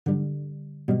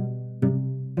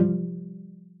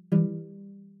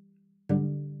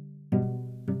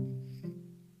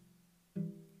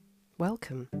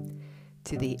welcome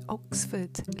to the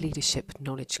Oxford Leadership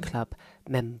Knowledge Club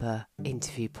member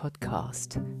interview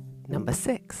podcast number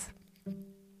 6.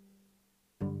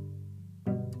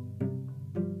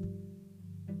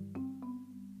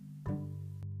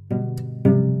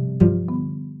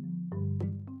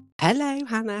 Hello,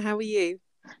 Hannah, how are you?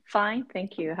 Fine,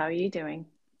 thank you. How are you doing?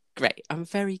 Great, I'm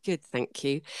very good, thank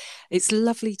you. It's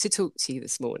lovely to talk to you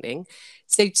this morning.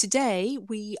 So today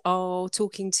we are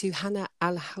talking to Hanaa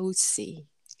Al Kharusi,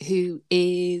 who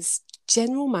is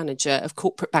General Manager of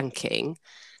Corporate Banking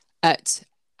at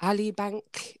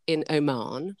Ahlibank in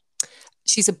Oman.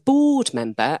 She's a board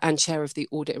member and chair of the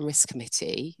Audit and Risk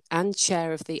Committee and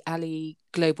chair of the Ahli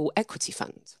Global Equity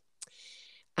Fund.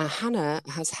 Hanaa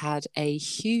has had a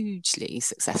hugely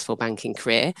successful banking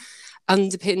career,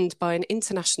 underpinned by an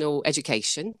international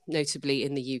education, notably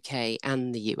in the UK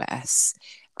and the US.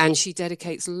 And she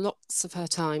dedicates lots of her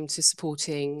time to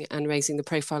supporting and raising the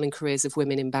profile and careers of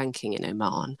women in banking in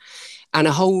Oman, and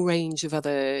a whole range of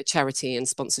other charity and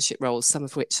sponsorship roles, some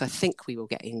of which I think we will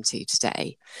get into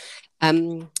today.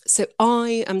 So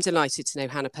I am delighted to know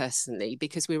Hanaa personally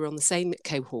because we were on the same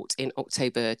cohort in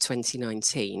October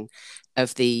 2019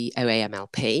 of the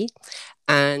OAMLP.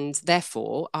 And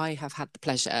therefore, I have had the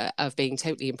pleasure of being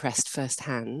totally impressed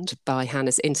firsthand by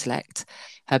Hanaa's intellect,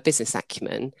 her business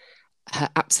acumen, her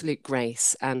absolute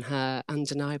grace, and her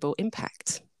undeniable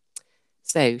impact.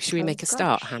 So, should we make a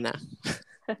start, Hanaa?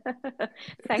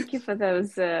 Thank you for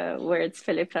those words,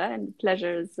 Philippa, and the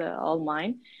pleasure is all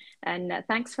mine. And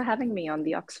thanks for having me on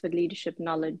the Oxford Leadership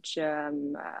Knowledge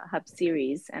Hub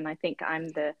series. And I think I'm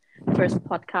the first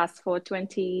podcast for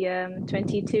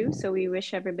 2022. So we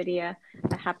wish everybody a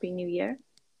happy new year.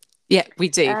 Yeah, we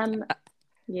do.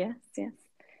 Yes.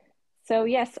 So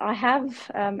yes, I have,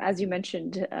 as you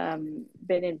mentioned,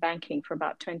 been in banking for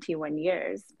about 21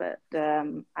 years, but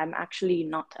I'm actually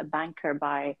not a banker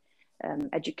by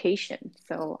education.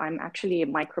 So I'm actually a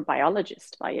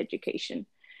microbiologist by education.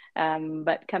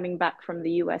 But coming back from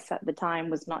the US at the time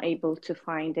was not able to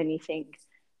find anything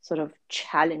sort of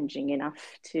challenging enough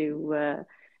to,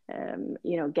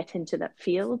 get into that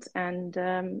field, and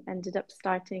ended up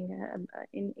starting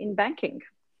in banking,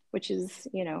 which is,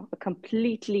 a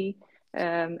completely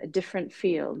different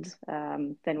field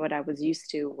than what I was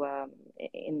used to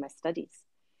in my studies.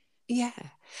 Yeah,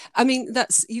 I mean,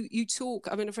 that's you talk.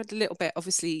 I mean, I've read a little bit,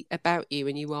 obviously, about you,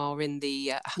 and you are in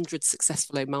the 100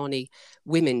 Successful Omani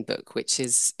Women book, which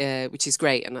is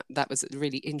great, and that was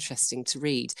really interesting to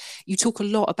read. You talk a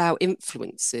lot about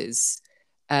influences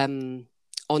on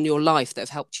your life that have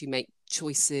helped you make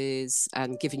choices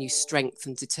and given you strength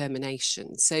and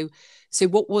determination. So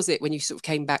what was it when you sort of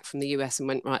came back from the US and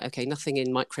went, right, okay, nothing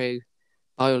in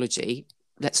microbiology,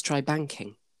 let's try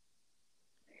banking?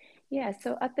 Yeah,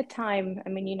 so at the time, I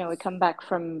mean, we come back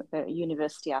from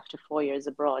university after 4 years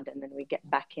abroad, and then we get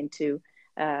back into,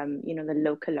 the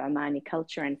local Omani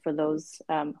culture. And for those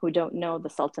who don't know the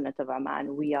Sultanate of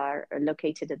Oman, we are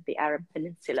located at the Arab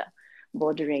Peninsula,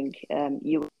 bordering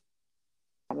Arab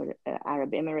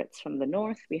Emirates from the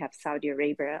north. We have Saudi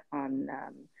Arabia on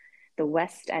the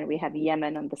west, and we have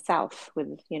Yemen on the south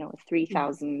with, a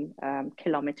 3,000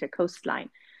 kilometer coastline.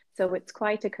 So it's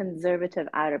quite a conservative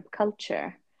Arab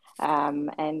culture.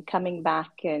 And coming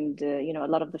back, and a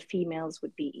lot of the females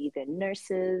would be either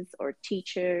nurses or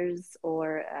teachers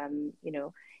or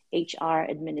HR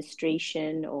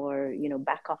administration or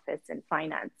back office and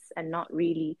finance, and not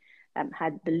really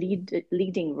had the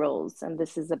leading roles. And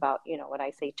this is about what I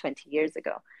say 20 years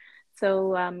ago.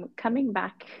 So coming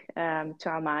back to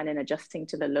Oman and adjusting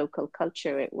to the local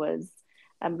culture, it was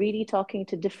really talking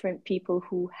to different people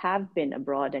who have been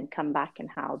abroad and come back,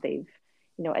 and how they've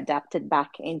adapted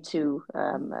back into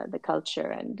the culture.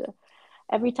 And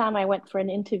every time I went for an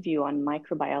interview on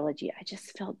microbiology, I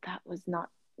just felt that was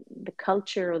not the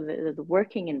culture, or the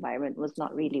working environment was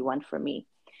not really one for me.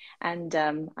 And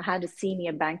I had a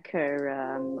senior banker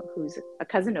who's a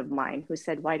cousin of mine who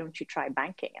said, why don't you try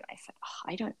banking? And I said,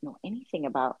 I don't know anything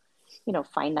about,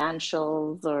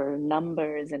 financials or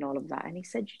numbers and all of that. And he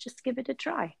said, you just give it a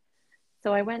try.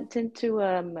 So I went into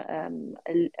a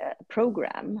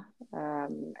program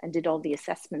and did all the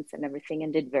assessments and everything,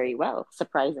 and did very well,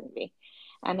 surprisingly.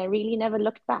 And I really never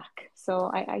looked back. So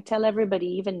I tell everybody,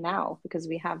 even now, because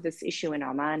we have this issue in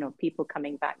Oman of people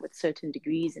coming back with certain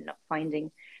degrees and not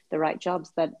finding the right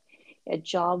jobs, that a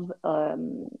job, a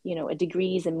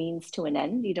degree is a means to an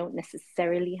end. You don't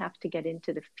necessarily have to get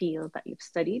into the field that you've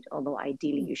studied, although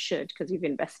ideally you should, because you've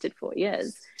invested 4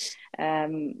 years.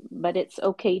 But it's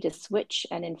okay to switch.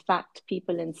 And in fact,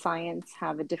 people in science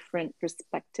have a different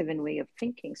perspective and way of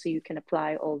thinking. So you can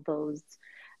apply all those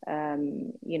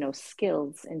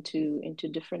skills into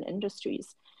different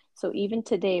industries. So even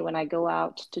today, when I go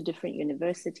out to different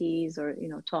universities or,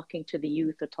 talking to the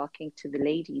youth or talking to the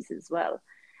ladies as well,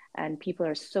 and people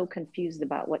are so confused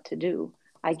about what to do,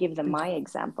 I give them my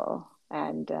example.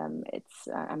 And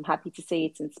I'm happy to say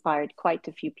it's inspired quite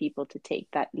a few people to take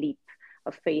that leap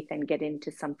of faith and get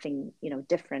into something,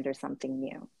 different or something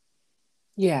new.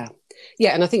 Yeah.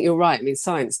 And I think you're right. I mean,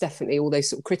 science, definitely, all those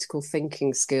sort of critical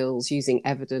thinking skills, using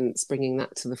evidence, bringing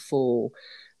that to the fore,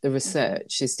 the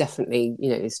research is definitely,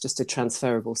 it's just a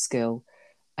transferable skill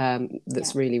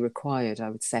that's really required, I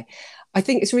would say. I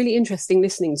think it's really interesting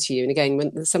listening to you. And again,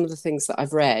 when some of the things that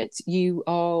I've read, you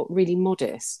are really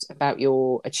modest about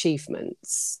your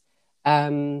achievements.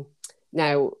 Now,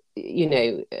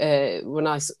 when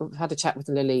I had a chat with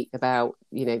Lily about,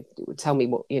 give me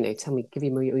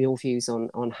your views on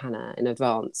Hanaa in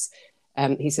advance.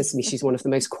 He says to me, she's one of the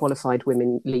most qualified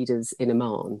women leaders in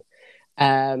Oman.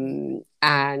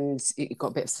 And you've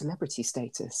got a bit of celebrity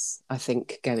status, I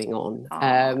think, going on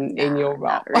in your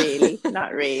role.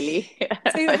 Not really.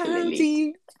 So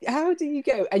how do you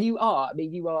go? And you are,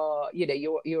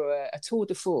 you're a tour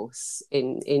de force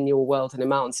in your world in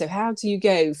Oman. So how do you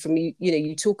go from,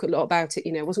 you talk a lot about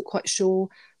it, I wasn't quite sure,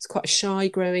 I was quite shy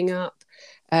growing up.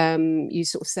 You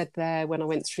sort of said there when I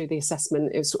went through the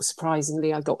assessment, it was sort of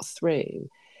surprisingly I got through.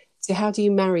 So how do you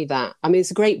marry that? I mean,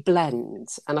 it's a great blend,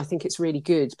 and I think it's really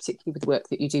good, particularly with the work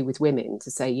that you do with women,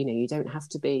 to say, you don't have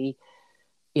to be,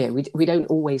 we don't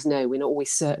always know, we're not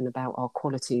always certain about our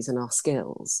qualities and our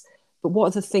skills. But what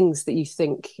are the things that you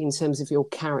think in terms of your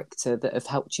character that have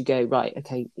helped you go, right,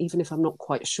 okay, even if I'm not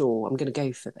quite sure, I'm going to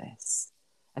go for this,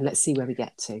 and let's see where we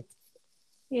get to.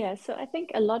 Yeah, so I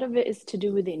think a lot of it is to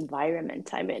do with the environment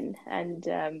I'm in. And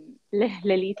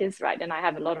Lalit is right. And I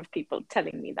have a lot of people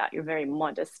telling me that you're very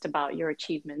modest about your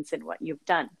achievements and what you've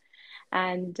done.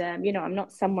 And, I'm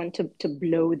not someone to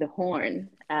blow the horn,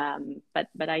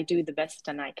 but I do the best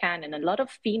and I can. And a lot of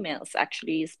females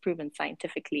actually is proven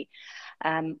scientifically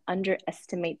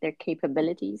underestimate their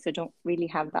capabilities. So don't really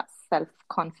have that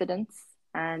self-confidence.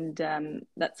 And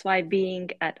that's why being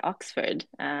at Oxford,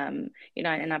 and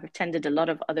I've attended a lot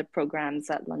of other programs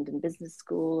at London Business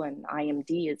School and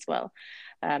IMD as well,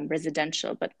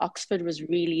 residential. But Oxford was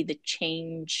really the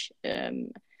change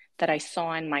that I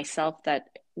saw in myself, that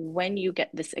when you get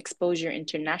this exposure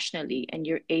internationally and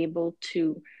you're able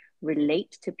to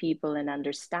relate to people and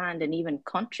understand and even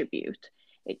contribute,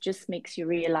 it just makes you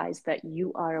realize that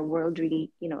you are a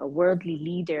worldly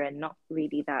leader and not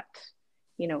really that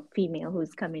female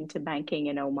who's come into banking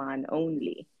in Oman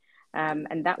only.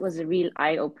 And that was a real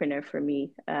eye opener for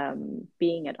me,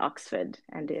 being at Oxford.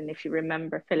 And if you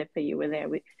remember, Philippa, you were there.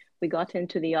 We got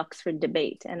into the Oxford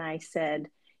debate, and I said,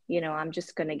 I'm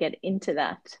just going to get into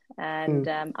that. And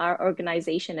our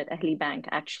organization at Ahlibank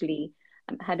actually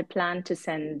had a plan to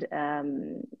send,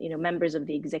 members of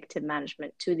the executive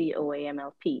management to the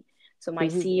OAMLP. So my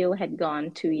CEO had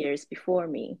gone 2 years before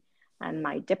me, and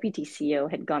my deputy CEO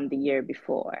had gone the year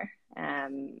before.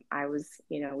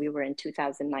 We were in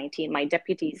 2019. My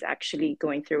deputy is actually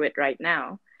going through it right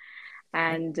now.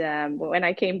 And when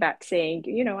I came back saying,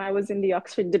 I was in the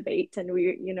Oxford debate and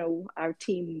our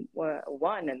team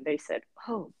won, and they said,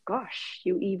 oh gosh,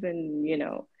 you even,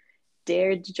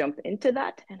 dared to jump into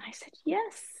that? And I said,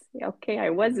 yes. Okay, I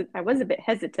was a bit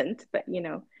hesitant, but,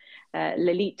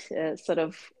 Lalit sort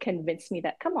of convinced me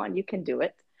that, come on, you can do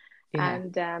it. Yeah.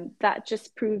 And that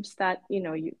just proves that,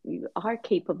 you are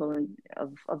capable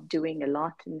of doing a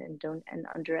lot, and don't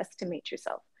underestimate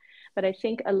yourself. But I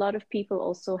think a lot of people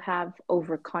also have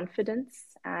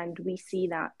overconfidence, and we see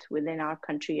that within our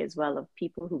country as well, of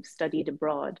people who've studied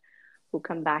abroad who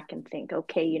come back and think,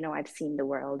 okay, I've seen the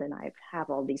world and I have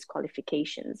all these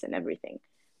qualifications and everything.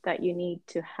 That you need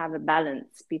to have a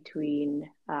balance between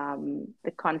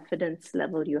the confidence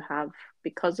level you have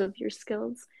because of your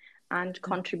skills and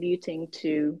contributing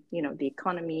to, the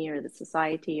economy or the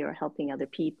society or helping other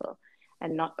people,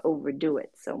 and not overdo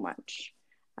it so much.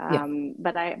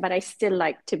 But I still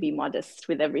like to be modest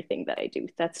with everything that I do.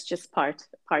 That's just part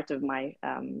of my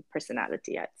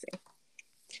personality, I'd say.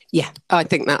 Yeah, I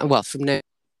think that, well, from with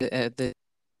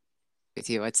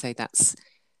you, I'd say that's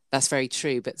very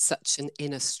true, but such an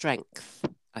inner strength,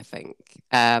 I think,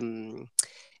 and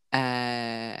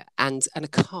a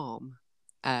calm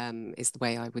is the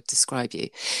way I would describe you.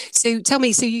 So tell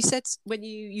me, so you said when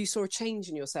you saw a change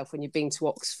in yourself when you'd been to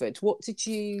Oxford, what did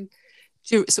you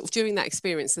do sort of during that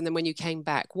experience, and then when you came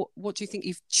back, what do you think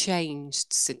you've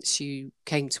changed since you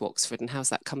came to Oxford, and how's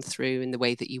that come through in the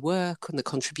way that you work and the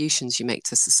contributions you make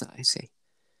to society?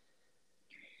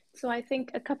 So I think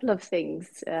a couple of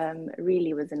things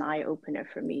really was an eye opener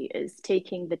for me is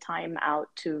taking the time out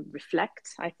to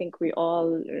reflect. I think we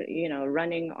all,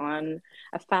 running on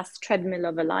a fast treadmill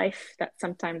of a life that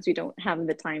sometimes we don't have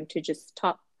the time to just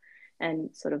stop and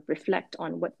sort of reflect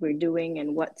on what we're doing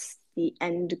and what's the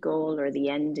end goal or the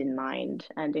end in mind.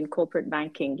 And in corporate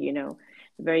banking, a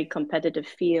very competitive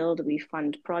field, we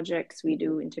fund projects, we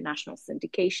do international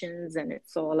syndications, and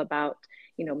it's all about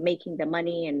making the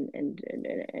money and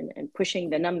pushing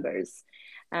the numbers.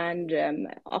 And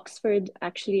Oxford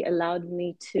actually allowed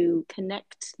me to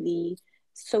connect the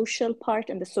social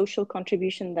part and the social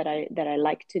contribution that I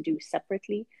like to do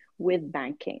separately with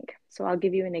banking. So I'll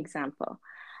give you an example.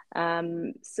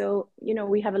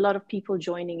 We have a lot of people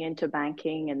joining into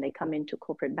banking and they come into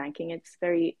corporate banking. It's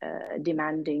very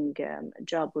demanding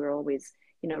job. We're always,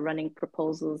 running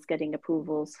proposals, getting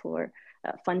approvals for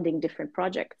funding different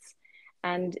projects.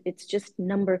 And it's just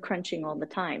number crunching all the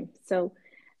time. So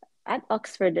at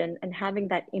Oxford and having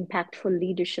that impactful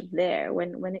leadership there,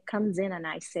 when it comes in and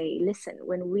I say, listen,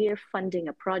 when we're funding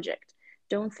a project,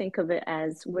 don't think of it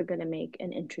as we're going to make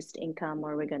an interest income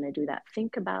or we're going to do that.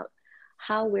 Think about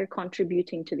how we're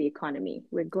contributing to the economy.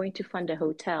 We're going to fund a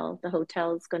hotel. The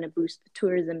hotel is going to boost the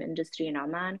tourism industry in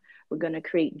Oman. We're going to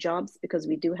create jobs because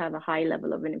we do have a high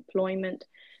level of unemployment.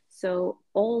 So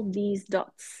all these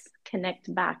dots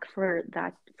connect back for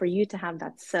you to have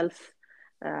that self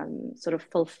sort of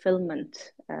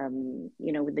fulfillment,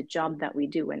 with the job that we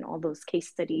do and all those case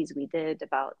studies we did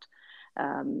about,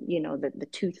 the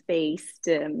toothpaste,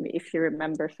 if you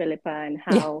remember Philippa, and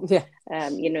how,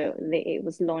 it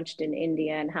was launched in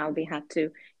India and how they had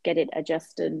to get it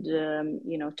adjusted,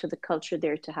 to the culture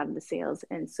there to have the sales.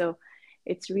 And so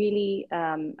it's really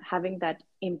having that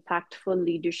impactful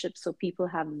leadership so people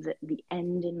have the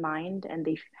end in mind and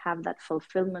they have that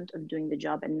fulfillment of doing the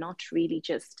job and not really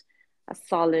just a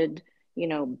solid,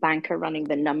 banker running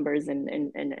the numbers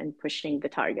and pushing the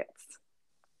targets.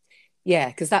 Yeah,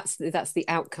 because that's the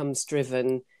outcomes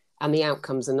driven, and the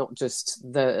outcomes are not just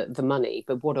the money,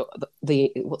 but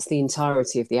what's the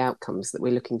entirety of the outcomes that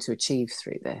we're looking to achieve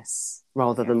through this,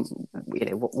 rather than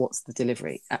what's the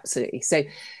delivery. Absolutely. So,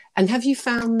 and have you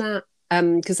found that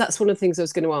because that's one of the things I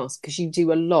was going to ask, because you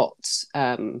do a lot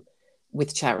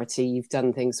with charity. You've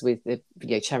done things with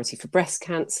the charity for breast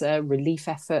cancer, relief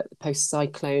effort, post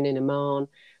cyclone in Oman,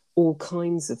 all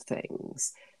kinds of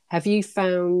things. Have you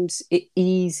found it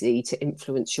easy to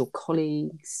influence your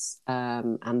colleagues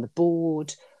and the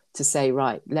board to say,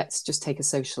 right, let's just take a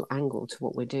social angle to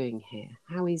what we're doing here?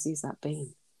 How easy has that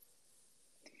been?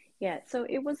 Yeah, so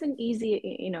it wasn't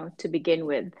easy, to begin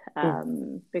with,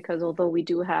 because although we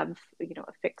do have,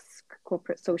 a fixed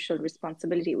corporate social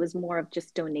responsibility, it was more of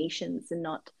just donations and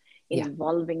not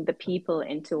involving the people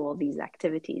into all these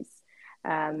activities.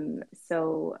 Coming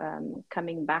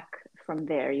back from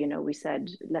there, we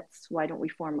said, why don't we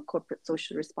form a corporate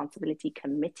social responsibility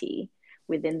committee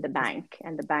within the bank?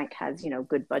 And the bank has,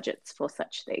 good budgets for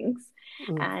such things.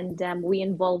 And we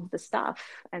involved the staff.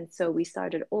 And so we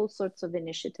started all sorts of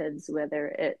initiatives, whether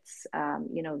it's,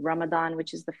 Ramadan,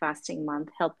 which is the fasting month,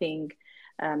 helping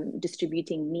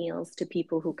distributing meals to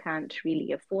people who can't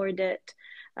really afford it.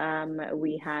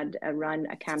 We had run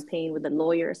a campaign with the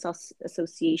Lawyer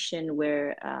Association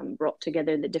where brought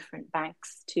together the different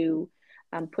banks to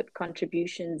put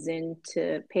contributions in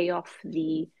to pay off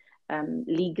the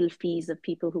legal fees of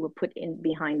people who were put in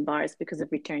behind bars because of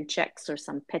return checks or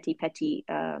some petty,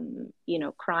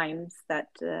 crimes that,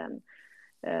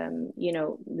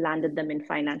 landed them in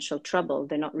financial trouble.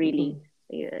 They're not really,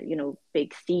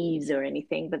 big thieves or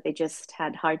anything, but they just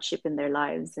had hardship in their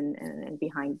lives and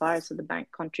behind bars. So the bank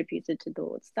contributed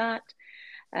towards that.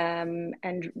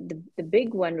 And the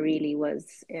big one really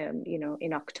was,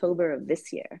 in October of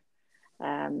this year,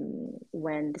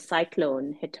 when the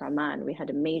cyclone hit Oman. We had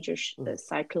a major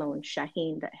cyclone,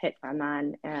 Shaheen, that hit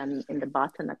Oman in the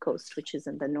Batana coast, which is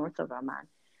in the north of Oman,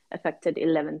 affected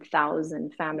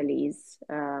 11,000 families,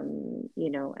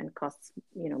 and cost,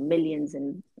 millions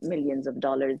and millions of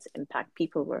dollars impact.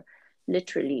 People were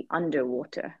literally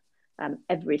underwater,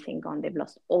 everything gone. They've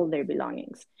lost all their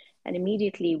belongings. And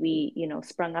immediately we,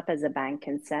 sprung up as a bank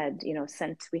and said,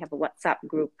 we have a WhatsApp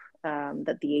group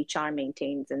that the HR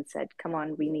maintains and said, come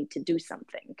on, we need to do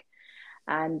something.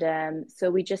 And so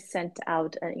we just sent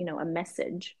out, a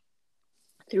message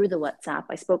through the WhatsApp.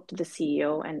 I spoke to the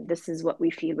CEO and this is what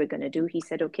we feel we're going to do. He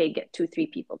said, okay, get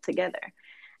 2-3 people together.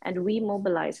 And we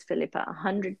mobilized, Philippa,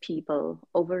 100 people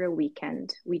over a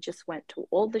weekend. We just went to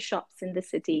all the shops in the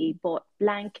city, bought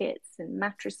blankets and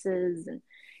mattresses and,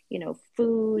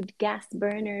 food, gas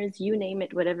burners, you name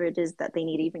it, whatever it is that they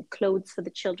need, even clothes for the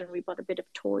children. We bought a bit of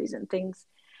toys and things.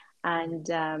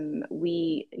 And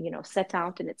we, set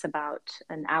out, and it's about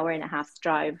an hour and a half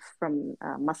drive from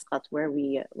Muscat, where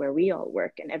we all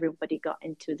work, and everybody got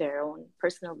into their own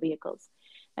personal vehicles,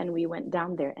 and we went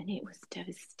down there, and it was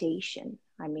devastation.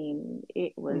 I mean,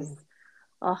 it was.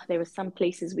 Oh, there were some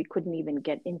places we couldn't even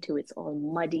get into. It's all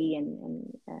muddy, and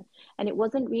it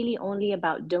wasn't really only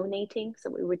about donating. So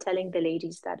we were telling the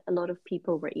ladies that a lot of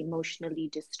people were emotionally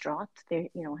distraught. They,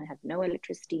 had no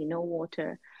electricity, no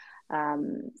water.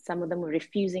 Some of them were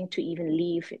refusing to even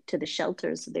leave to the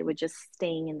shelters. So they were just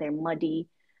staying in their muddy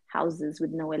houses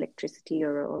with no electricity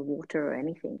or water or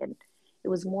anything. And it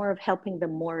was more of helping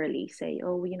them morally, say,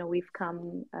 oh, we've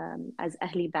come as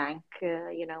Ahlibank,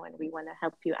 and we want to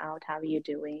help you out. How are you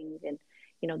doing? And,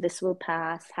 this will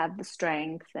pass, have the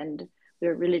strength. And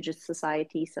we're a religious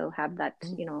society, so have that,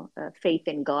 faith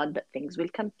in God that things will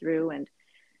come through.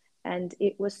 And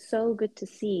it was so good to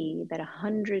see that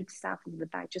 100 staff of the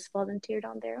bank just volunteered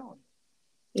on their own.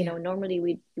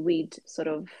 Normally we'd sort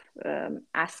of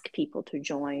ask people to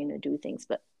join or do things,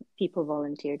 but people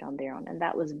volunteered on their own, and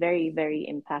that was very, very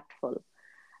impactful,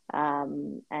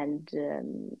 and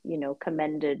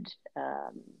commended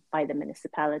by the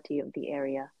municipality of the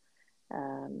area,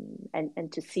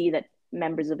 and to see that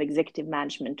members of executive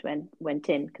management went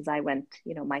in, because I went,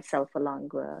 myself along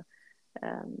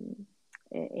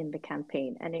in the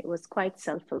campaign, and it was quite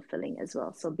self-fulfilling as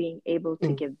well. So being able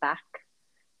to give back,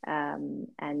 and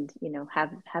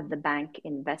have the bank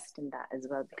invest in that as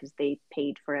well, because they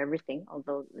paid for everything,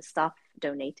 although the staff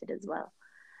donated as well.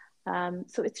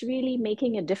 So it's really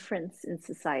making a difference in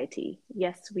society.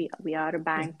 Yes, we are a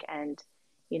bank, and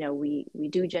we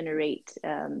do generate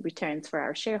returns for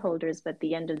our shareholders, but at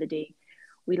the end of the day,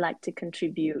 we like to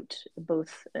contribute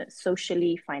both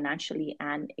socially, financially,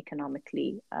 and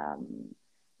economically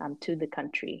to the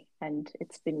country. And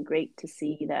it's been great to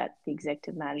see that the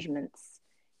executive management's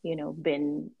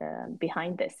been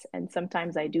behind this. And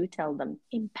sometimes I do tell them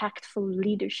impactful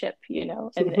leadership, and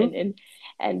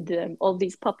all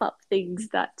these pop-up things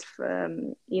that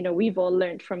we've all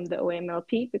learned from the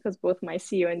OAMLP, because both my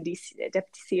CEO and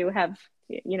deputy CEO have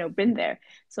been there,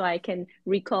 so I can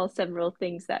recall several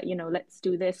things that let's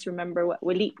do this, remember what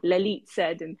Lalit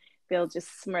said, and they'll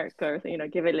just smirk or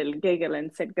give a little giggle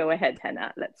and said, go ahead,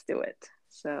 Hanaa, let's do it.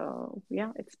 So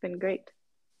yeah, it's been great.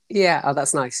 Yeah, oh,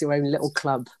 that's nice. Your own little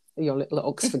club, your little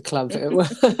Oxford club,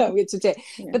 which is it.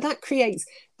 Yeah. But that creates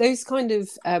those kind of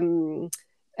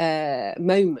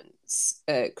moments,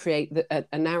 create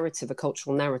a narrative, a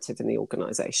cultural narrative in the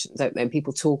organisation, don't they? And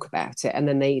people talk about it, and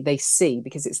then they see,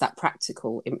 because it's that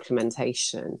practical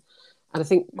implementation. And I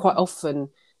think quite often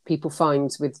people find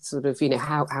with sort of,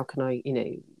 how can I,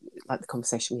 like the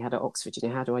conversation we had at Oxford,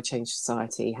 how do I change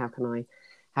society? How can I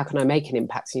make an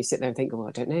impact? And you sit there and think, oh,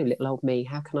 I don't know, little old me,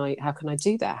 how can I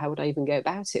do that? How would I even go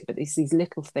about it? But it's these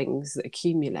little things that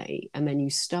accumulate, and then you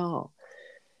start,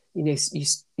 you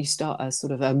start a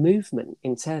sort of a movement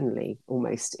internally,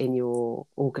 almost in your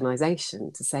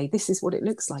organisation, to say, this is what it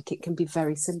looks like. It can be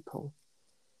very simple,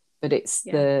 but it's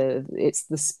the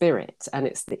spirit and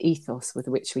it's the ethos with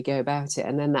which we go about it.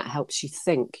 And then that helps you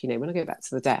think, when I go back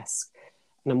to the desk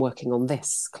and I'm working on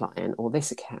this client or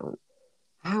this account,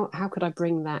 how could I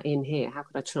bring that in here? How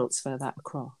could I transfer that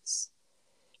across?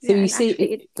 So you see,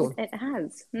 it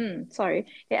has.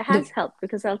 It has helped,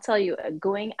 because I'll tell you,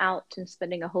 going out and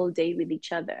spending a whole day with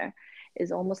each other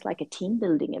is almost like a team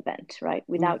building event, right?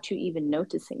 Without you even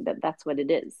noticing that that's what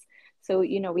it is. So,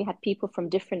 we had people from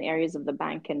different areas of the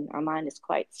bank, and Oman is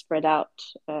quite spread out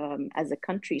as a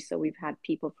country. So we've had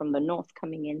people from the north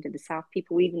coming into the south,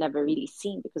 people we've never really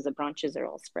seen because the branches are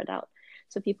all spread out.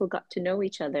 So people got to know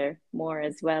each other more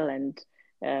as well. And,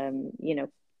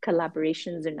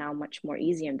 collaborations are now much more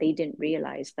easy. And they didn't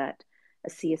realize that a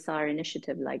CSR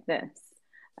initiative like this,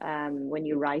 when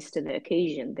you rise to the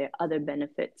occasion, there are other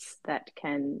benefits that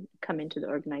can come into the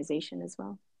organization as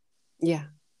well. Yeah,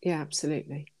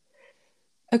 absolutely.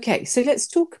 Okay, so let's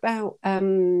talk about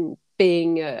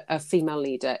being a female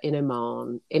leader in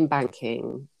Oman, in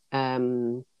banking.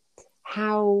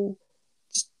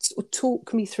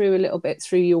 Talk me through a little bit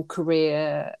through your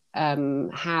career,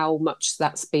 how much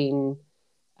that's been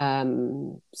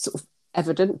sort of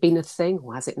evident, been a thing,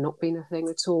 or has it not been a thing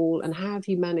at all? And how have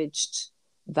you managed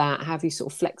that? How have you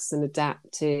sort of flexed and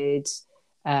adapted?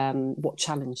 What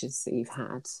challenges that you've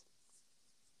had?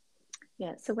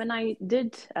 Yeah, so when I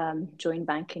did join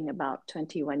banking about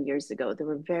 21 years ago, there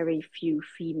were very few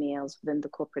females within the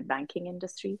corporate banking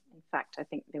industry. In fact, I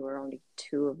think there were only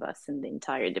 2 of us in the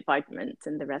entire department,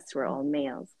 and the rest were all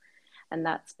males. And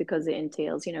that's because it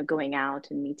entails, going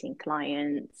out and meeting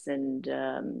clients and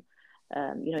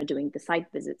doing the site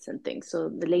visits and things. So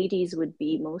the ladies would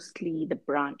be mostly the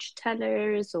branch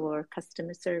tellers or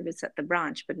customer service at the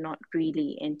branch, but not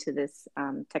really into this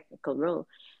technical role.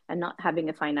 And not having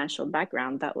a financial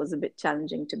background, that was a bit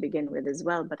challenging to begin with as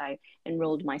well. But I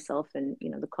enrolled myself in,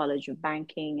 the College of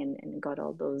Banking and got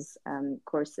all those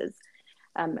courses.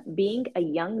 Being a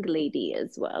young lady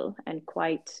as well, and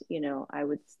quite, I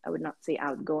would not say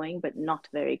outgoing, but not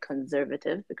very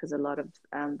conservative, because a lot of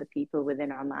the people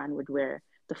within Oman would wear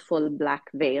the full black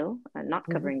veil, not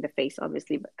covering the face,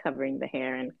 obviously, but covering the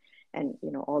hair and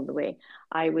all the way.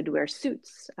 I would wear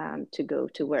suits to go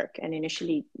to work, and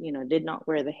initially, did not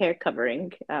wear the hair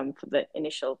covering for the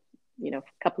initial,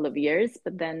 couple of years.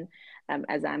 But then,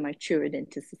 as I matured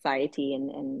into society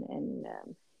and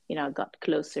got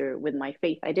closer with my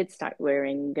faith, I did start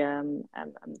wearing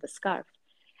the scarf.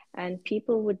 And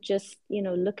people would just,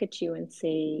 look at you and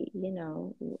say,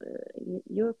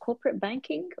 you're corporate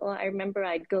banking? Or I remember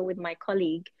I'd go with my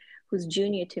colleague who's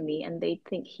junior to me, and they'd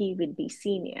think he would be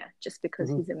senior just because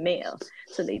he's a male.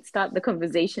 So they'd start the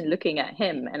conversation looking at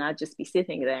him, and I'd just be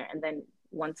sitting there. And then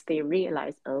once they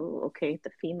realize, oh, okay,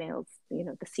 the female's,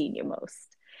 the senior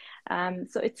most.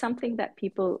 So it's something that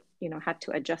people, had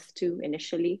to adjust to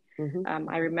initially.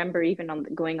 I remember even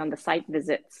going on the site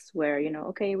visits where,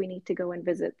 okay, we need to go and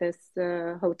visit this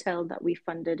hotel that we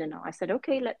funded. And I said,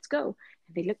 okay, let's go.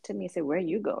 And they looked at me and said, where are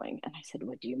you going? And I said,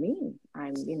 what do you mean?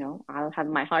 I'll have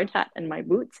my hard hat and my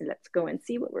boots, and let's go and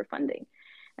see what we're funding.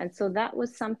 And so that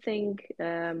was something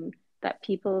that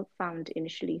people found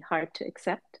initially hard to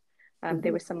accept.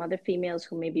 There were some other females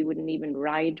who maybe wouldn't even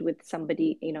ride with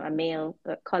somebody, a male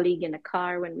colleague in a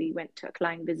car when we went to a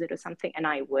client visit or something. And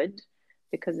I would,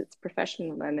 because it's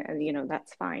professional and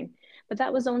that's fine. But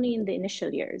that was only in the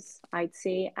initial years. I'd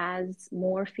say as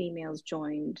more females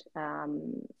joined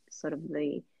sort of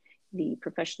the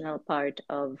professional part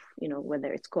of,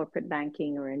 whether it's corporate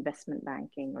banking or investment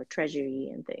banking or treasury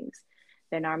and things,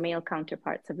 then our male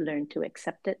counterparts have learned to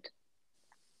accept it.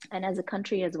 And as a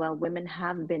country as well, women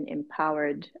have been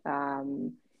empowered,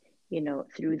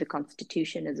 through the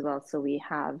constitution as well. So we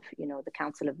have, the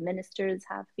Council of Ministers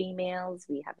have females,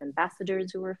 we have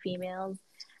ambassadors who are females,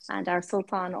 and our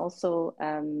Sultan also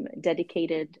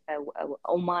dedicated a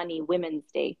Omani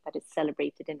Women's Day that is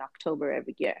celebrated in October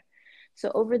every year. So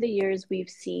over the years, we've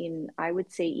seen, I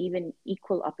would say, even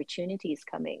equal opportunities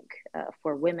coming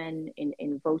for women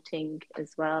in voting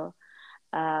as well.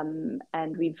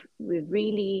 And we've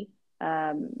really,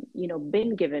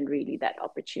 been given really that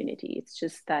opportunity. It's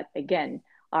just that, again,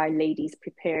 our ladies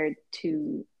prepared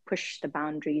to push the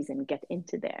boundaries and get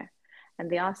into there. And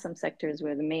there are some sectors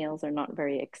where the males are not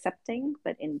very accepting,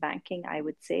 but in banking, I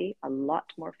would say a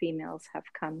lot more females have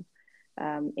come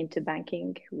into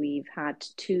banking. We've had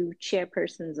 2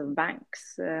 chairpersons of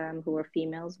banks who are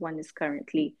females. One is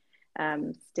currently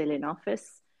still in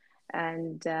office.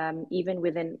 And even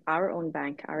within our own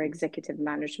bank, our executive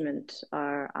management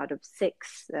are out of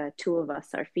 6, 2 of us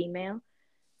are female.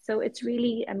 So it's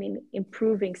really,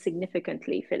 improving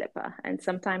significantly, Philippa. And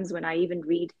sometimes when I even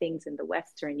read things in the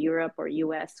West or in Europe or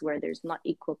US where there's not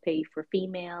equal pay for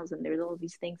females and there's all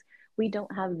these things, we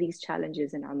don't have these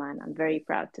challenges in Oman. I'm very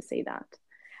proud to say that.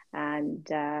 And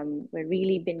we've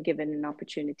really been given an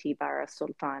opportunity by our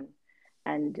Sultan,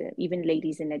 and even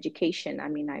ladies in education.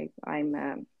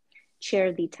 I'm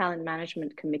chair the talent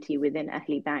management committee within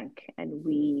Ahlibank, and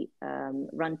we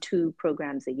run 2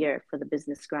 programs a year for the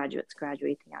business graduates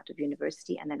graduating out of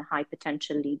university, and then a high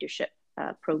potential leadership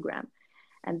program.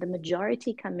 And the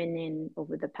majority coming in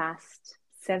over the past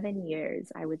 7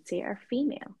 years, I would say, are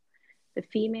female. The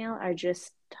female are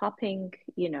just topping,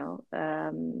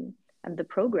 the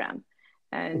program.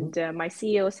 And my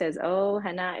CEO says, oh,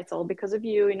 Hanaa, it's all because of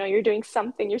you. You're doing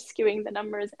something, you're skewing the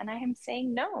numbers. And I am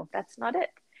saying, no, that's not it.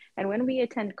 And when we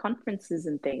attend conferences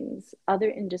and things, other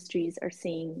industries are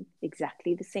saying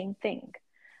exactly the same thing.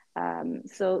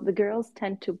 So the girls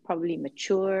tend to probably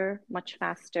mature much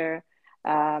faster.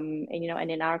 And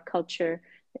in our culture,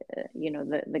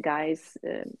 the guys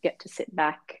get to sit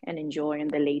back and enjoy, and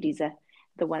the ladies are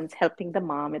the ones helping the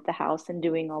mom at the house and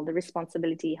doing all the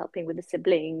responsibility, helping with the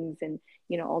siblings and,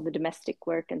 all the domestic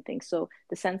work and things. So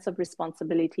the sense of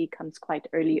responsibility comes quite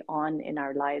early on in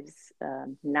our lives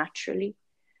naturally.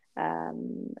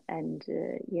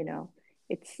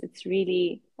 It's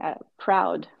really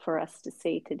proud for us to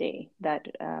say today that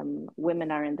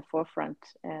women are in the forefront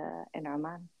in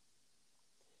Oman.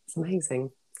 It's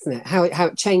amazing, isn't it? How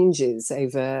it changes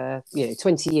over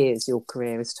 20 years. Your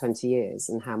career is 20 years,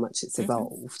 and how much it's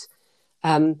evolved.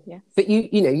 But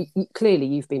you clearly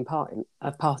you've been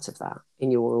a part of that in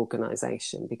your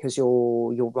organisation, because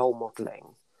you're role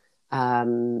modelling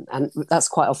And that's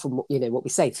quite often, what we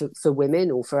say for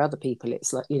women or for other people.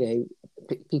 It's like,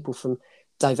 people from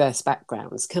diverse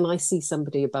backgrounds. Can I see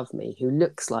somebody above me who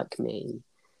looks like me?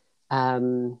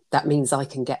 That means I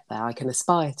can get there. I can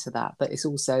aspire to that, but it's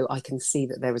also I can see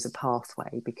that there is a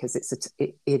pathway because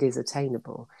it is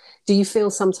attainable. Do you feel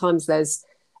sometimes there's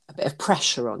a bit of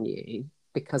pressure on you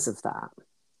because of that?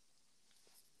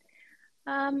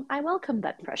 I welcome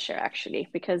that pressure actually,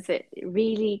 because it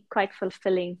really quite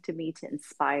fulfilling to me to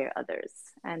inspire others.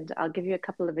 And I'll give you a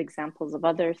couple of examples of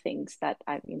other things that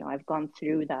I've gone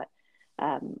through that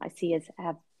I see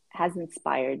has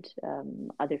inspired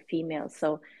other females.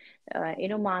 So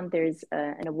in Oman, there's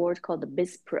an award called the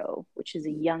Biz Pro, which is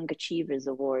a Young Achievers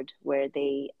Award, where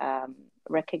they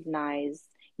recognize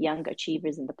young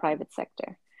achievers in the private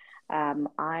sector.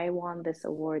 I won this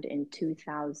award in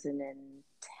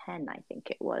 2010, I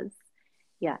think it was.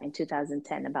 Yeah, in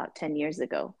 2010, about 10 years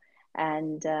ago.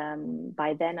 And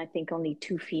by then, I think only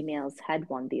two females had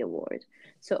won the award.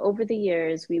 So over the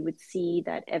years, we would see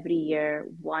that every year,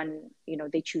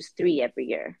 they choose three every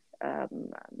year.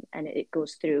 And it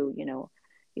goes through,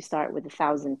 you start with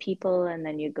 1,000 people, and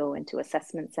then you go into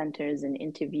assessment centers and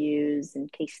interviews and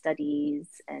case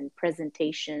studies and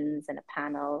presentations and a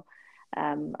panel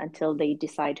until they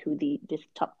decide who the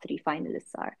top three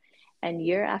finalists are. And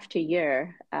year after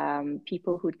year,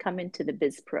 people who'd come into the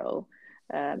Biz Pro,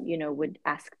 would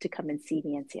ask to come and see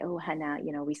me and say, "Oh,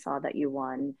 Hanaa, we saw that you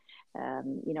won.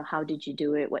 How did you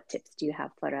do it? What tips do you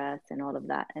have for us?" And all of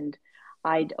that. And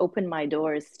I'd open my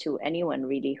doors to anyone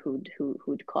really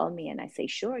who'd call me, and I say,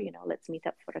 "Sure, let's meet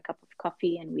up for a cup of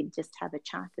coffee and we'd just have a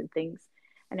chat and things."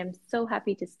 And I'm so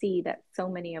happy to see that so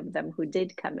many of them who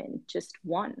did come in just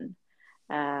won.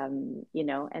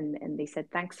 And they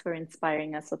said, "Thanks for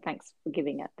inspiring us. So thanks for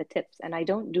giving us the tips." And I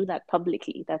don't do that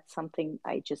publicly. That's something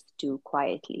I just do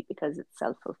quietly because it's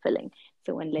self-fulfilling.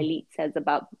 So when Lalit says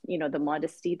about, the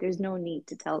modesty, there's no need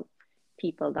to tell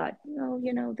people that,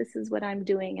 this is what I'm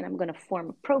doing and I'm going to form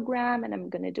a program and I'm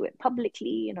going to do it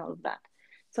publicly and all of that.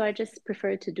 So I just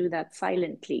prefer to do that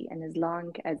silently. And as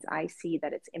long as I see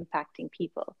that it's impacting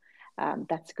people,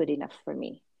 that's good enough for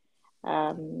me.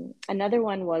 Another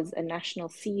one was a national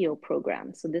CEO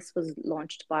program. So this was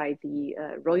launched by the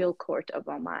Royal Court of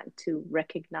Oman to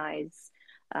recognize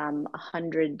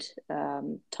 100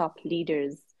 top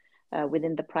leaders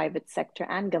within the private sector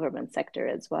and government sector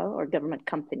as well, or government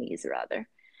companies rather.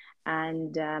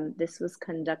 And this was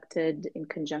conducted in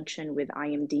conjunction with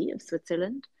IMD of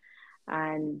Switzerland.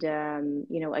 And,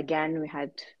 again, we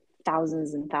had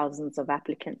thousands and thousands of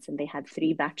applicants, and they had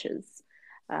 3 batches.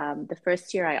 The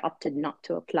first year I opted not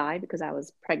to apply because I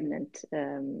was pregnant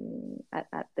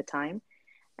at the time.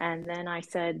 And then I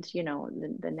said,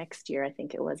 the next year, I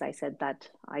think it was, I said that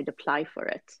I'd apply for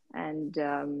it. And,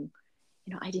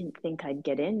 I didn't think I'd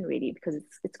get in really because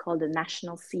it's called a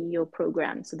national CEO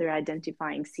program. So they're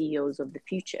identifying CEOs of the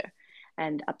future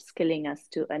and upskilling us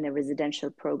to in a residential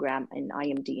program in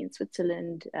IMD in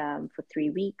Switzerland for 3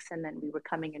 weeks. And then we were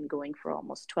coming and going for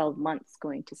almost 12 months,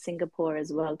 going to Singapore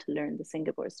as well to learn the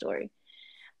Singapore story.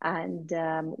 And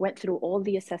went through all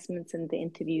the assessments and the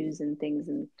interviews and things.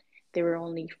 And there were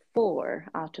only 4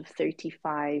 out of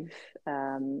 35,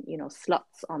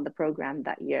 slots on the program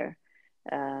that year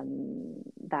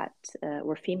that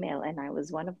were female. And I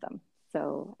was one of them.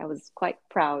 So I was quite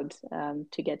proud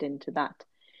to get into that.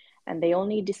 And they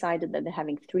only decided that they're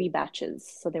having 3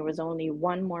 batches. So there was only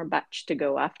 1 more batch to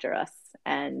go after us.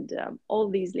 And all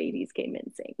these ladies came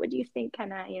in saying, "What do you think,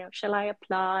 Hanaa? Shall I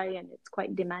apply? And it's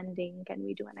quite demanding. Can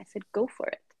we do?" And I said, "Go for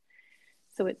it."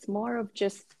 So it's more of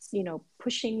just,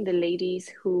 pushing the ladies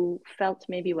who felt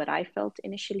maybe what I felt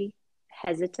initially,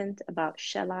 hesitant about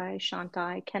shan't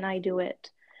I, can I do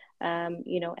it?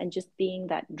 And just being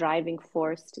that driving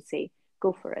force to say,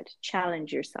 go for it,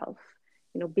 challenge yourself.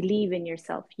 Believe in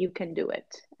yourself, you can do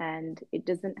it. And it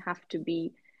doesn't have to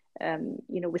be,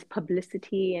 with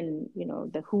publicity and,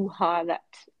 the hoo-ha that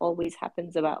always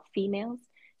happens about females.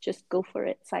 Just go for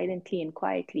it silently and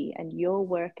quietly, and your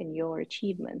work and your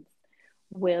achievements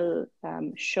will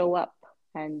show up.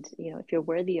 And, if you're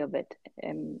worthy of it,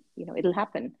 it'll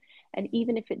happen. And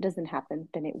even if it doesn't happen,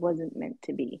 then it wasn't meant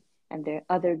to be. And there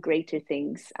are other greater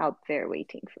things out there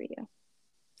waiting for you.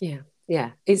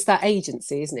 Yeah, it's that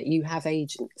agency, isn't it? You have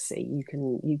agency. You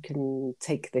can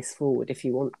take this forward if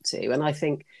you want to. And I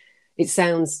think it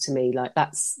sounds to me like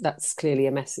that's clearly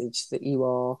a message that you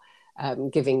are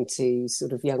giving to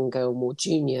sort of younger, more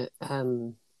junior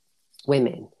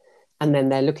women, and then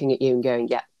they're looking at you and going,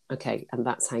 "Yeah, okay," and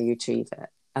that's how you achieve it.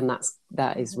 And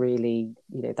that is really,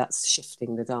 that's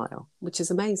shifting the dial, which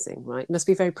is amazing, right? You must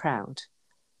be very proud.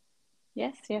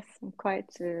 Yes, yes. I'm quite,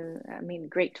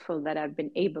 grateful that I've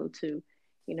been able to,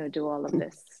 do all of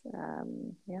this.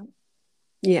 Yeah.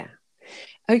 Yeah.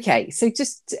 Okay, so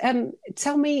just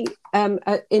tell me on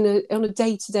a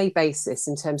day-to-day basis,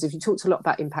 in terms of, you talked a lot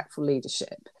about impactful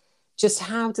leadership, just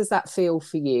how does that feel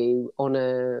for you on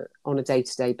a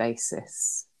day-to-day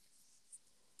basis?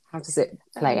 How does it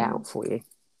play Um, out for you?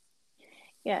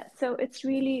 yeah, so it's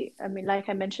really, like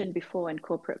I mentioned before in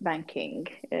corporate banking,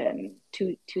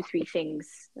 three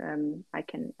things I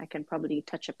can probably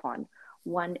touch upon.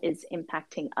 One is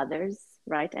impacting others,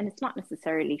 right? And it's not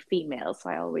necessarily female. So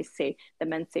I always say, the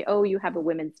men say, "Oh, you have a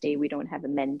Women's Day, we don't have a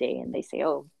Men Day," and they say,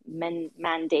 "Oh,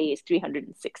 Man Day is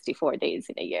 364 days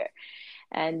in a year."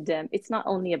 And it's not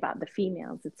only about the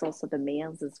females; it's also the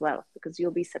males as well, because you'll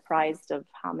be surprised of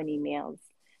how many males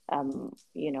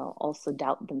also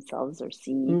doubt themselves or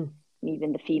see Mm,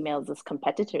 even the females as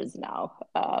competitors now.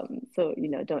 So,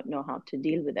 don't know how to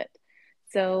deal with it.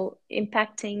 So,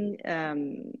 impacting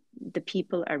the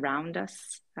people around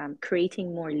us,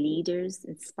 creating more leaders,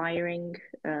 inspiring,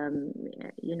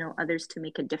 others to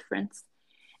make a difference,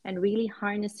 and really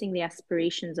harnessing the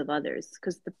aspirations of others,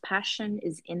 because the passion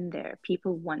is in there.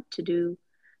 People want to do,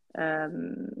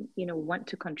 want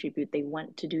to contribute. They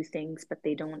want to do things, but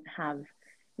they don't have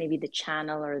maybe the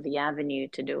channel or the avenue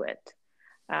to do it.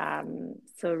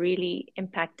 So really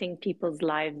impacting people's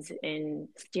lives in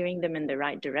steering them in the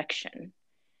right direction,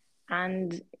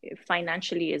 and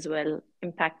financially as well,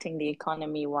 impacting the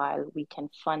economy while we can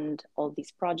fund all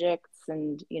these projects,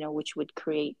 and which would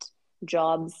create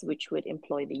jobs, which would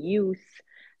employ the youth.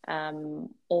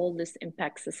 All this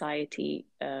impacts society,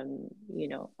 on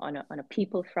a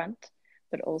people front,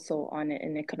 but also on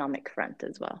an economic front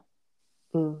as well.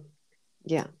 mm,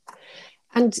 yeah.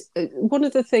 And one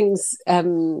of the things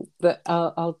that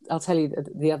I'll tell you,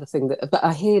 the other thing that, but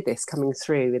I hear this coming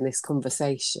through in this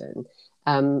conversation.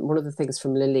 One of the things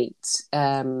from Lalit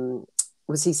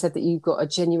was, he said that you've got a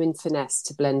genuine finesse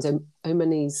to blend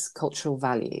Omani's cultural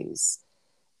values,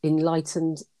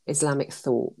 enlightened Islamic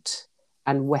thought,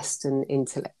 and Western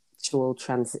intellectual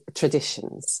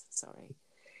traditions. Sorry,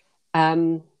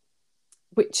 um,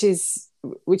 which is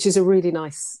a really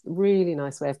nice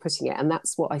way of putting it, and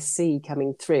that's what I see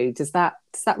coming through. Does that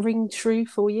ring true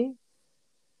for you?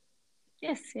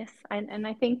 Yes, yes. And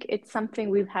I think it's something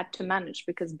we've had to manage,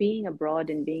 because being abroad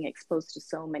and being exposed to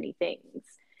so many things,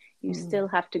 you Mm, still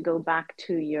have to go back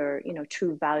to your,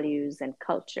 true values and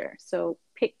culture. So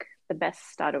pick the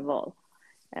best out of all,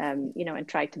 and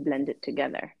try to blend it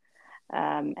together.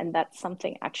 And that's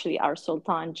something actually our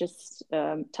Sultan just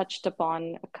touched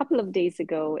upon a couple of days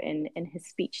ago in his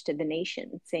speech to the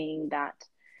nation, saying that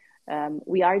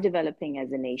we are developing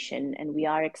as a nation, and we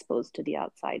are exposed to the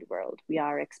outside world. We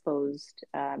are exposed,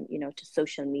 to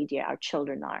social media. Our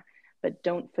children are, but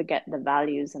don't forget the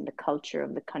values and the culture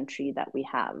of the country that we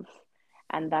have.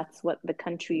 And that's what the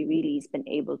country really has been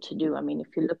able to do. I mean,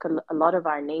 if you look at a lot of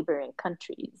our neighboring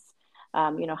countries,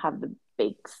 have the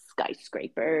big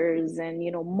skyscrapers and,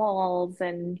 malls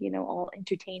and, all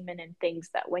entertainment and things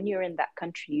that when you're in that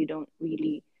country, you don't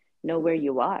really know where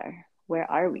you are. Where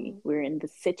are we? We're in the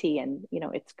city, and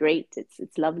it's great.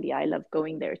 It's lovely. I love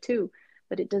going there too,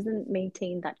 but it doesn't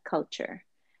maintain that culture.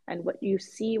 And what you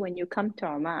see when you come to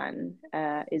Oman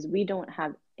is we don't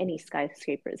have any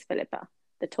skyscrapers, Philippa.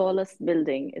 The tallest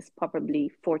building is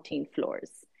probably 14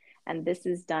 floors. And this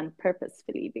is done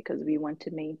purposefully because we want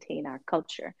to maintain our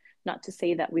culture. Not to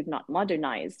say that we've not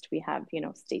modernized. We have,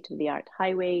 state of the art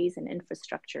highways and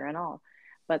infrastructure and all,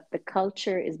 but the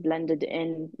culture is blended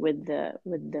in with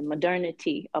the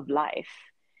modernity of life,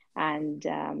 and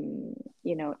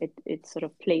it sort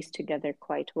of plays together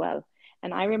quite well.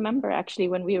 And I remember actually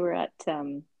when we were at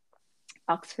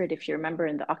Oxford, if you remember,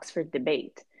 in the Oxford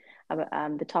debate,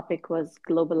 the topic was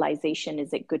globalization,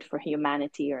 is it good for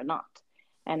humanity or not?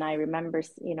 And I remember,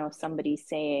 somebody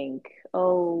saying,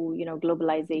 "Oh,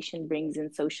 globalization brings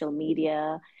in social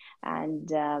media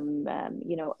and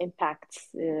impacts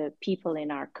people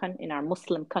in our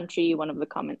Muslim country." One of the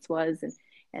comments was,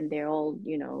 and they're all,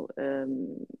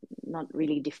 not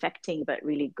really defecting, but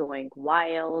really going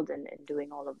wild and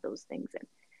doing all of those things.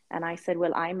 And I said,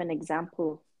 "Well, I'm an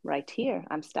example right here.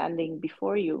 I'm standing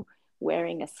before you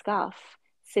wearing a scarf,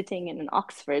 sitting in an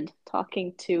Oxford,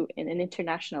 talking to an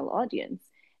international audience.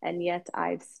 And yet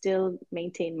I've still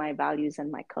maintained my values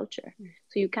and my culture."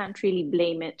 So you can't really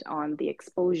blame it on the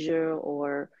exposure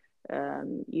or,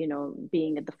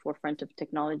 being at the forefront of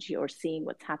technology or seeing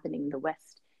what's happening in the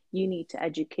West. You need to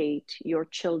educate your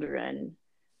children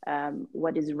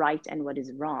what is right and what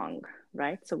is wrong,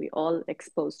 right? So we all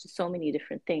exposed to so many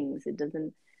different things. It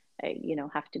doesn't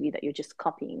have to be that you're just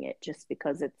copying it just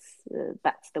because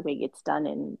that's the way it's done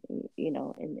in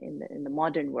the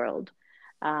modern world.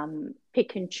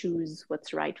 Pick and choose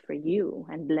what's right for you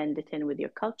and blend it in with your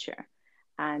culture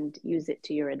and use it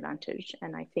to your advantage.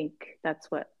 And I think that's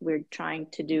what we're trying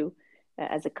to do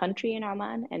as a country in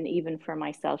Oman, and even for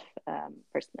myself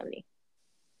personally.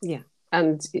 Yeah,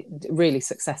 and really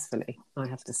successfully, I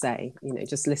have to say.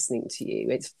 Just listening to you,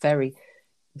 it's very,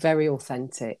 very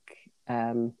authentic,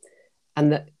 and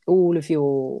that all of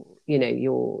your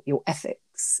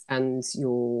ethics and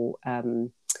your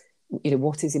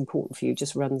what is important for you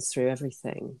just runs through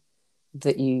everything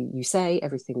that you say,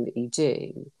 everything that you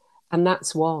do, and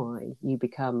that's why you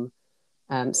become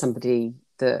somebody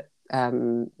that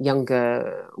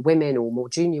younger women or more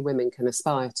junior women can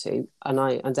aspire to, and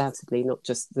I undoubtedly not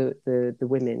just the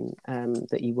women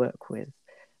that you work with,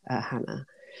 Hanaa.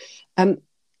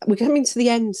 We're coming to the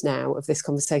end now of this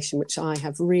conversation, which I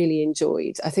have really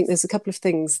enjoyed. I think there's a couple of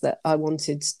things that I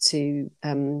wanted to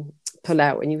pull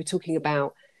out, and you were talking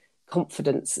about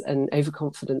confidence and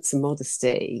overconfidence and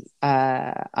modesty.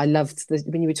 I loved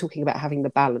when you were talking about having the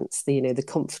balance, the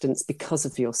confidence because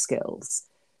of your skills,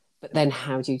 but then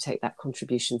how do you take that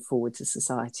contribution forward to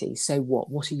society? So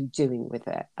what are you doing with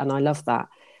it? And I love that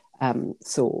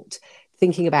thought,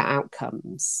 thinking about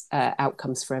outcomes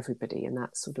for everybody, and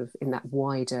that sort of in that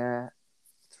wider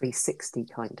 360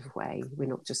 kind of way. We're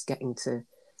not just getting to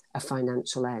a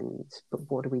financial end,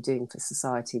 but what are we doing for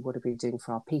society? What are we doing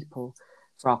for our people,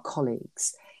 for our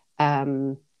colleagues?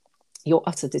 Your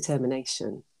utter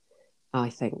determination,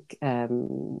 I think,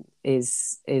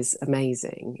 is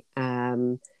amazing.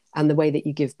 And the way that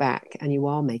you give back, and you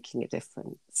are making a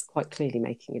difference, quite clearly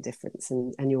making a difference,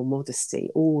 and your modesty,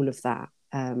 all of that.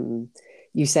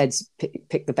 You said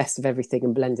pick the best of everything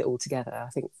and blend it all together. I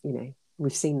think,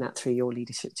 we've seen that through your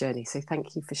leadership journey. So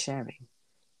thank you for sharing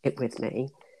it with me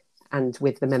and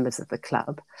with the members of the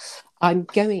club. I'm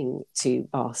going to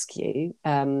ask you,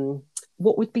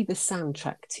 what would be the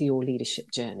soundtrack to your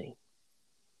leadership journey?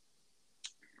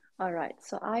 All right.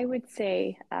 So I would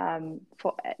say,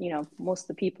 most of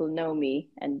the people know me,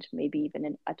 and maybe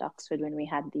even at Oxford when we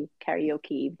had the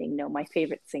karaoke evening, know my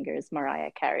favorite singer is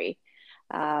Mariah Carey.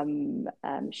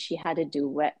 She had a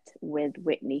duet with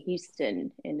Whitney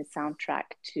Houston in the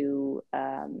soundtrack to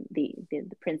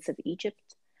the Prince of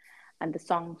Egypt, and the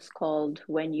song's called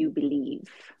 "When You Believe."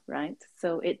 Right.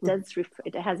 So it does.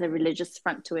 It has a religious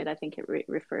front to it. I think it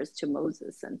refers to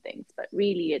Moses and things, but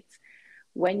really it's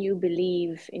when you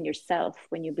believe in yourself,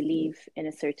 when you believe in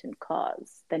a certain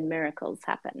cause, then miracles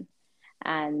happen.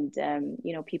 And,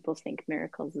 people think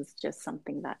miracles is just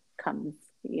something that comes,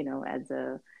 as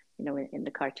in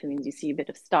the cartoons, you see a bit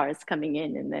of stars coming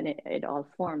in and then it all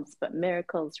forms. But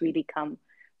miracles really come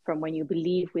from when you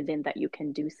believe within that you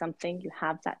can do something, you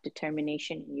have that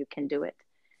determination, and you can do it.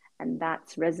 And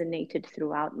that's resonated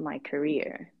throughout my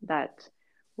career, that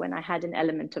when I had an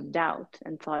element of doubt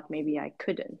and thought maybe I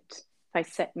couldn't, if I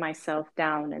set myself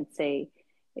down and say,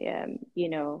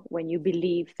 when you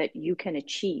believe that you can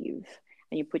achieve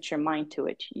and you put your mind to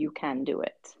it, you can do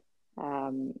it.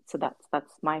 So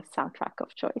that's my soundtrack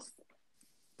of choice.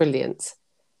 Brilliant.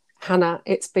 Hanaa,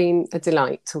 it's been a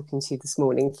delight talking to you this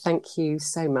morning. Thank you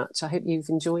so much. I hope you've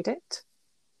enjoyed it.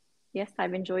 Yes,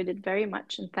 I've enjoyed it very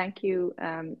much. And thank you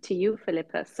to you,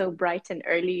 Philippa, so bright and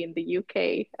early in the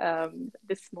UK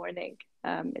this morning.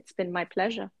 It's been my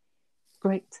pleasure.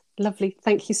 Great. Lovely.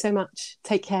 Thank you so much.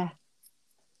 Take care.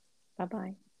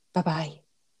 Bye-bye. Bye-bye.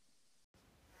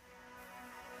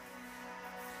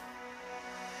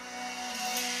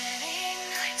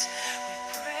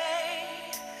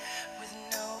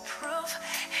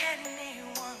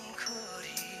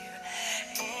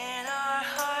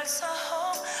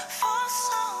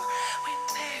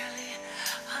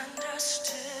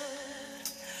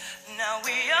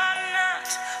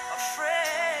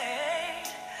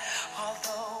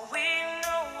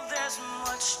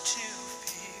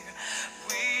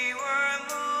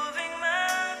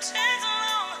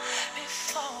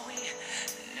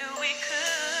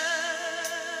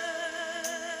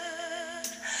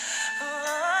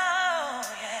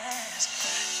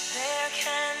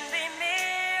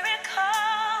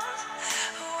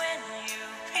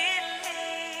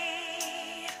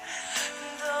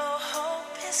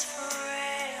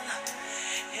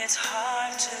 It's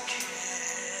hard to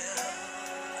kill.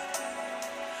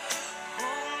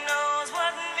 Who knows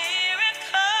what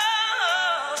miracles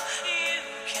you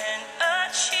can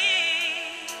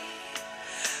achieve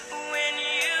when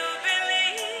you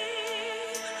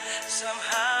believe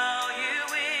somehow.